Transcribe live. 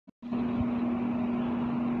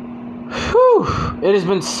Whew, it has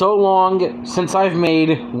been so long since I've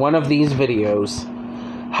made one of these videos.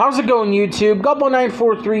 How's it going, YouTube?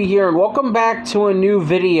 Gobble943 here, and welcome back to a new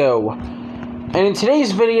video. And in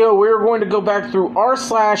today's video, we're going to go back through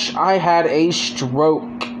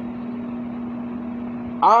r/Ihadastroke.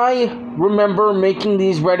 I remember making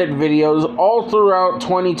these Reddit videos all throughout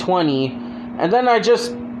 2020, and then I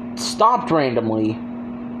just stopped randomly.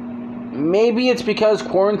 Maybe it's because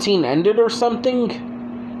quarantine ended or something?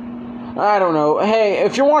 I don't know. Hey,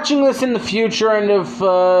 if you're watching this in the future and if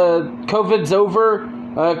COVID's over,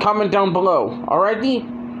 comment down below. Alrighty?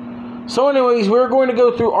 So anyways, we're going to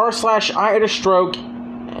go through r/Ihadastroke,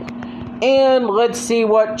 and let's see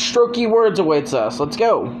what strokey words awaits us. Let's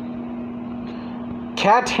go.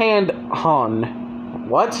 Cat hand Han.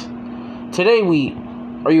 What? Today we...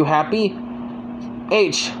 Are you happy?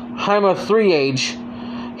 H. I'm a 3 age.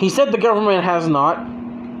 He said the government has not.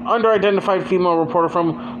 Underidentified female reporter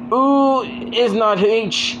from Ooh is not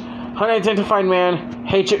H. Unidentified man.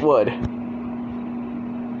 H it would.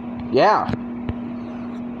 Yeah.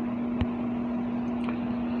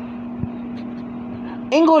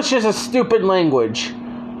 English is a stupid language.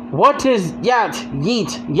 What is yat,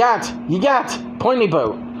 yeet, yat, yat, pointy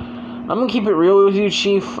boat? I'm gonna keep it real with you,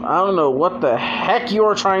 Chief. I don't know what the heck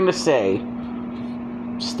you're trying to say.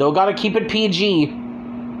 Still gotta keep it PG.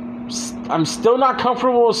 I'm still not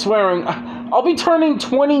comfortable with swearing. I'll be turning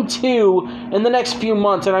 22 in the next few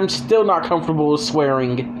months, and I'm still not comfortable with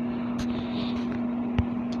swearing.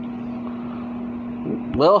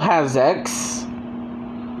 Lil has X.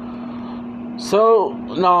 So,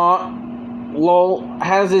 nah. Lol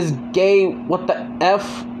has his gay... What the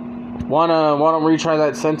F? Wanna retry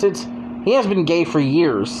that sentence? He has been gay for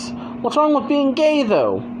years. What's wrong with being gay,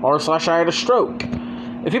 though? r/Ihadastroke.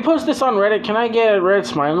 If you post this on Reddit, can I get a red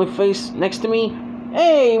smiley face next to me?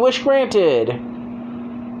 Hey, wish granted.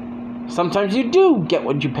 Sometimes you do get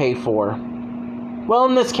what you pay for. Well,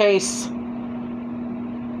 in this case,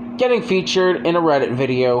 getting featured in a Reddit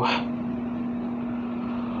video.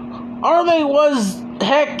 Are they was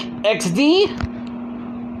heck XD?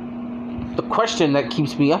 The question that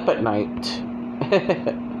keeps me up at night.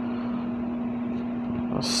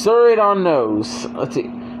 Sir it on nose. Let's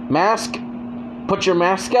see. Mask. Put your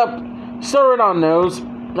mask up. Sir it on nose.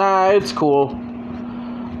 Nah, it's cool.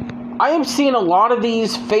 I have seen a lot of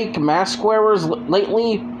these fake mask wearers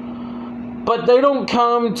lately, but they don't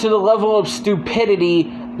come to the level of stupidity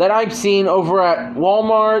that I've seen over at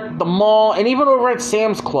Walmart, the mall, and even over at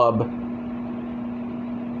Sam's Club.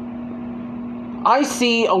 I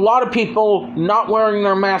see a lot of people not wearing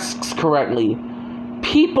their masks correctly.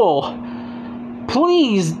 People,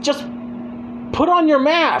 please, just put on your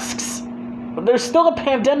masks. There's still a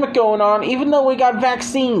pandemic going on, even though we got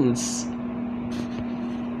vaccines.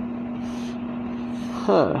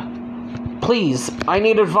 Please, I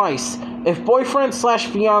need advice. If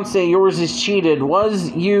boyfriend/fiance yours is cheated,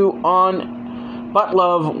 was you on butt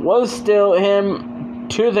love, was still him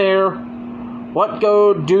to there, what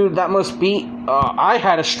go do that must be? I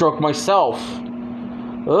had a stroke myself.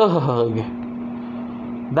 Ugh.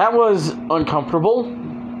 That was uncomfortable.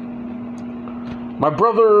 My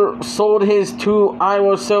brother sold his to I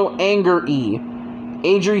was so anger-y.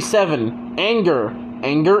 Adri 7. Anger.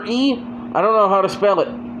 Anger-y? I don't know how to spell it.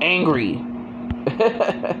 Angry.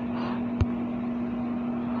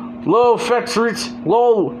 Low Fetrit.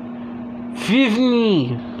 Low.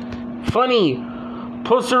 Fivni. Funny.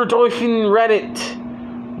 Poster Dolphin Reddit.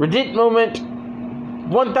 Reddit moment.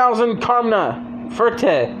 1000 Karmna.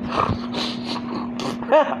 Ferte.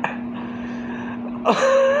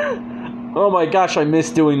 Oh my gosh, I miss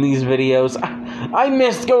doing these videos. I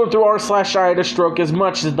missed going through r/Ihadastroke as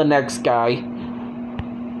much as the next guy.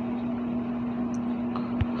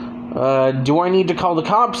 Do I need to call the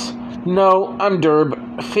cops? No, I'm Derb.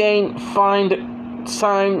 Fine.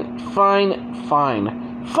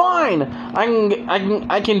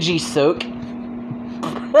 I can G-soak.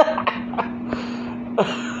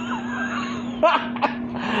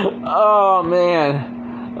 Oh, man.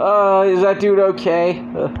 Is that dude okay?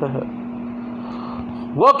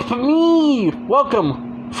 Welcome me!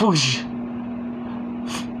 Welcome! Foosh!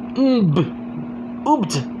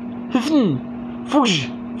 Oopt! Foosh!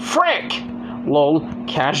 Frick! Lol,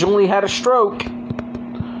 casually had a stroke.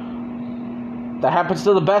 That happens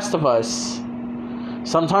to the best of us.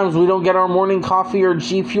 Sometimes we don't get our morning coffee or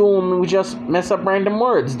G Fuel and we just mess up random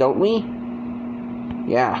words, don't we?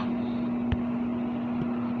 Yeah.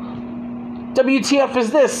 WTF is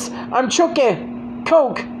this? I'm choke.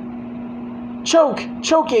 Coke.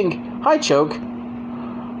 Choking. Hi, Choke.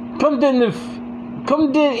 Come then,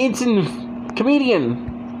 it's in comedian.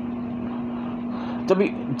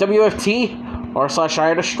 WFT r/I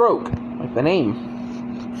had a stroke, like the name.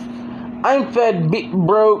 I'm fed,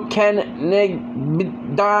 bro, Ken,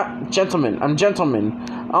 Nig, da, gentleman. I'm gentleman.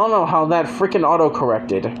 I don't know how that freaking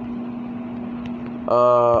auto-corrected.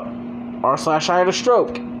 r/I had a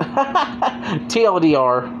stroke.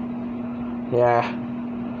 TLDR. Yeah.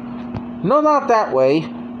 No, not that way.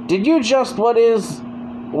 Did you just what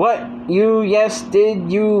you yes,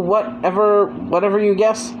 did you whatever you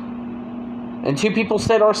guess? And two people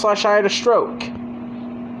said r/I had a stroke.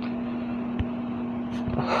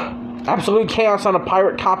 Absolute chaos on a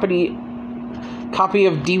pirate copy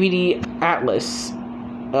of DVD Atlas.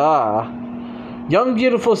 Young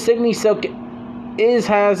beautiful Sydney Silk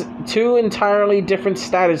has two entirely different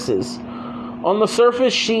statuses. On the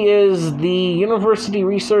surface, she is the University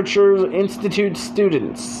Researchers Institute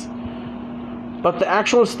students. But the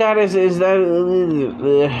actual status is that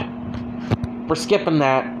we're skipping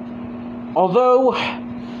that. Although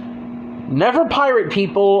never pirate,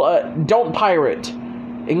 people, don't pirate.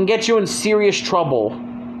 It can get you in serious trouble.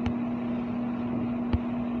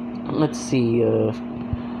 Let's see,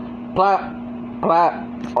 r/I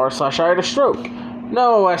had a stroke.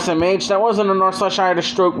 No, SMH, that wasn't an r/I had a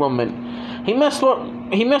stroke moment. He messed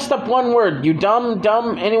up one word. You dumb.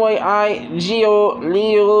 Anyway, Leo,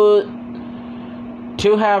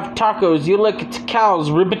 to have tacos. You lick cows,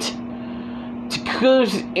 ribbit.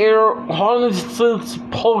 Tacos air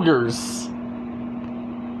poggers.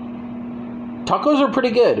 Tacos are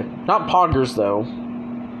pretty good. Not poggers, though.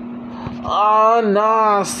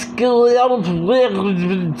 Nah, skill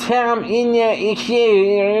tam in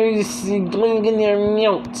your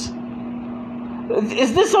mute.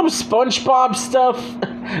 Is this some SpongeBob stuff?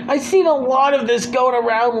 I've seen a lot of this going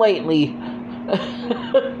around lately.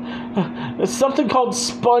 It's something called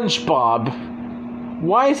SpongeBob.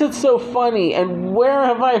 Why is it so funny, and where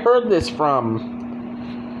have I heard this from?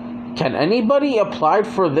 Can anybody apply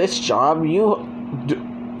for this job? You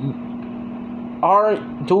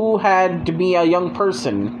had to be a young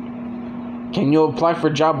person. Can you apply for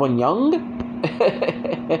a job when young?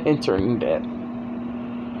 Intern dead.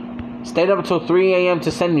 Stayed up until 3 a.m. to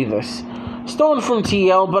send me this. Stolen from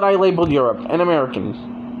TL, but I labeled Europe. An American.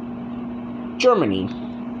 Germany.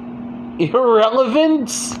 Irrelevant?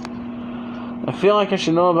 I feel like I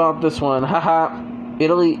should know about this one. Haha.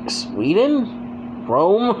 Italy. Sweden?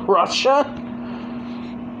 Rome? Russia?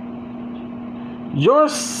 Your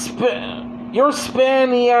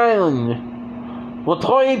Spanish island. With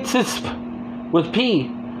P.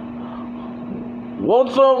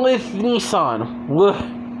 Walter with Nissan.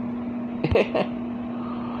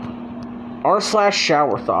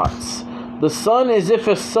 r/shower thoughts. The sun is if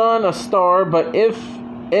a sun, a star, but if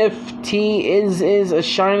T is a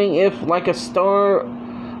shining, if like a star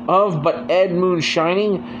of, but ed moon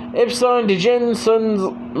shining, if sun, degen, suns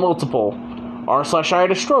multiple. r/I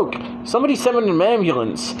had a stroke. Somebody summoned an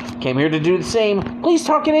ambulance. Came here to do the same. Please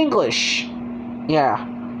talk in English. Yeah.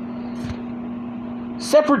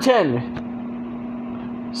 Separate.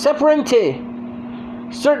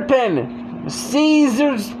 Certpen.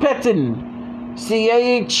 Caesar's Petin.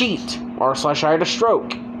 CIA cheat. r/I had a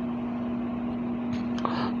stroke.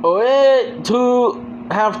 To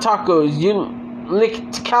have tacos. You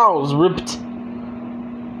licked cows, ripped.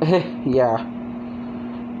 Yeah.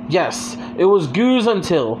 Yes, it was goose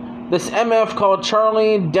until this MF called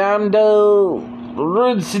Charlie Damdo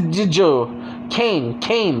Rudzijo came.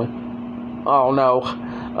 Oh no.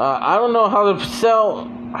 I don't know how to sell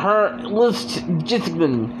her list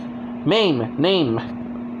name.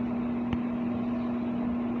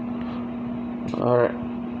 Alright.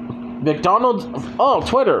 McDonald's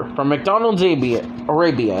Twitter from McDonald's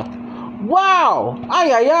Arabia. Wow!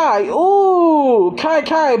 Ay! Ooh!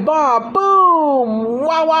 Kai ba boom!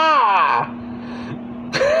 Wow!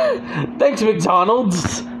 Thanks,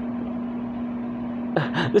 McDonald's.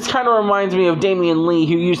 This kind of reminds me of Damian Lee,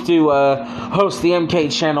 who used to host the MK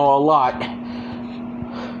channel a lot.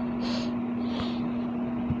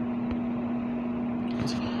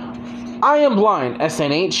 I am blind.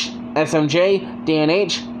 SNH, SMJ,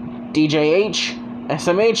 DNH, DJH,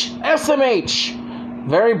 SMH.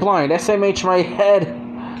 Very blind. SMH my head.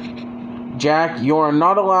 Jack, you are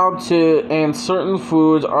not allowed to, and certain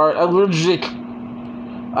foods are allergic.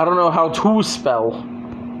 I don't know how to spell.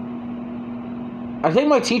 I think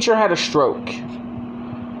my teacher had a stroke.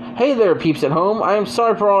 Hey there, peeps at home. I am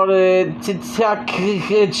sorry for all the tech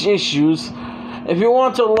issues. If you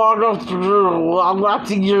want to log off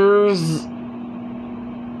to yours,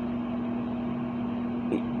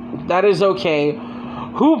 that is okay.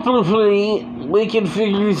 Hopefully, we can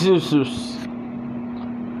figure this out.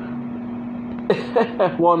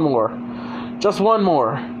 One more. Just one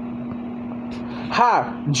more.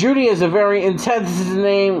 Ha! Judy is a very intense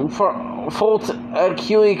name for Volt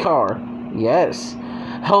QE car. Yes.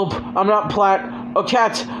 Help! I'm not Platt. Oh,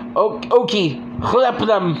 cat. Okie. Help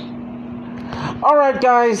them. Alright,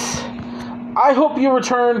 guys. I hope you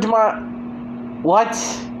returned my... What?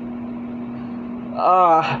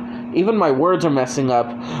 Even my words are messing up.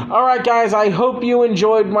 Alright, guys. I hope you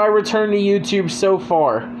enjoyed my return to YouTube so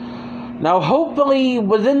far. Now, hopefully,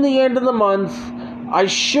 within the end of the month, I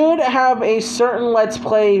should have a certain Let's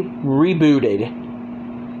Play rebooted.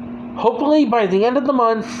 Hopefully, by the end of the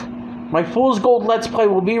month, my Fool's Gold Let's Play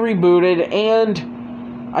will be rebooted,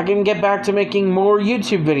 and I can get back to making more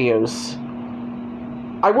YouTube videos.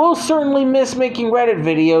 I will certainly miss making Reddit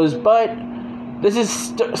videos, but this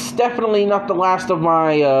is definitely not the last of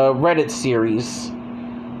my Reddit series.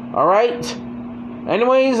 Alright?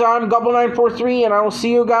 Anyways, I'm Gobble943, and I will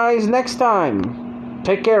see you guys next time.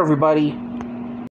 Take care, everybody.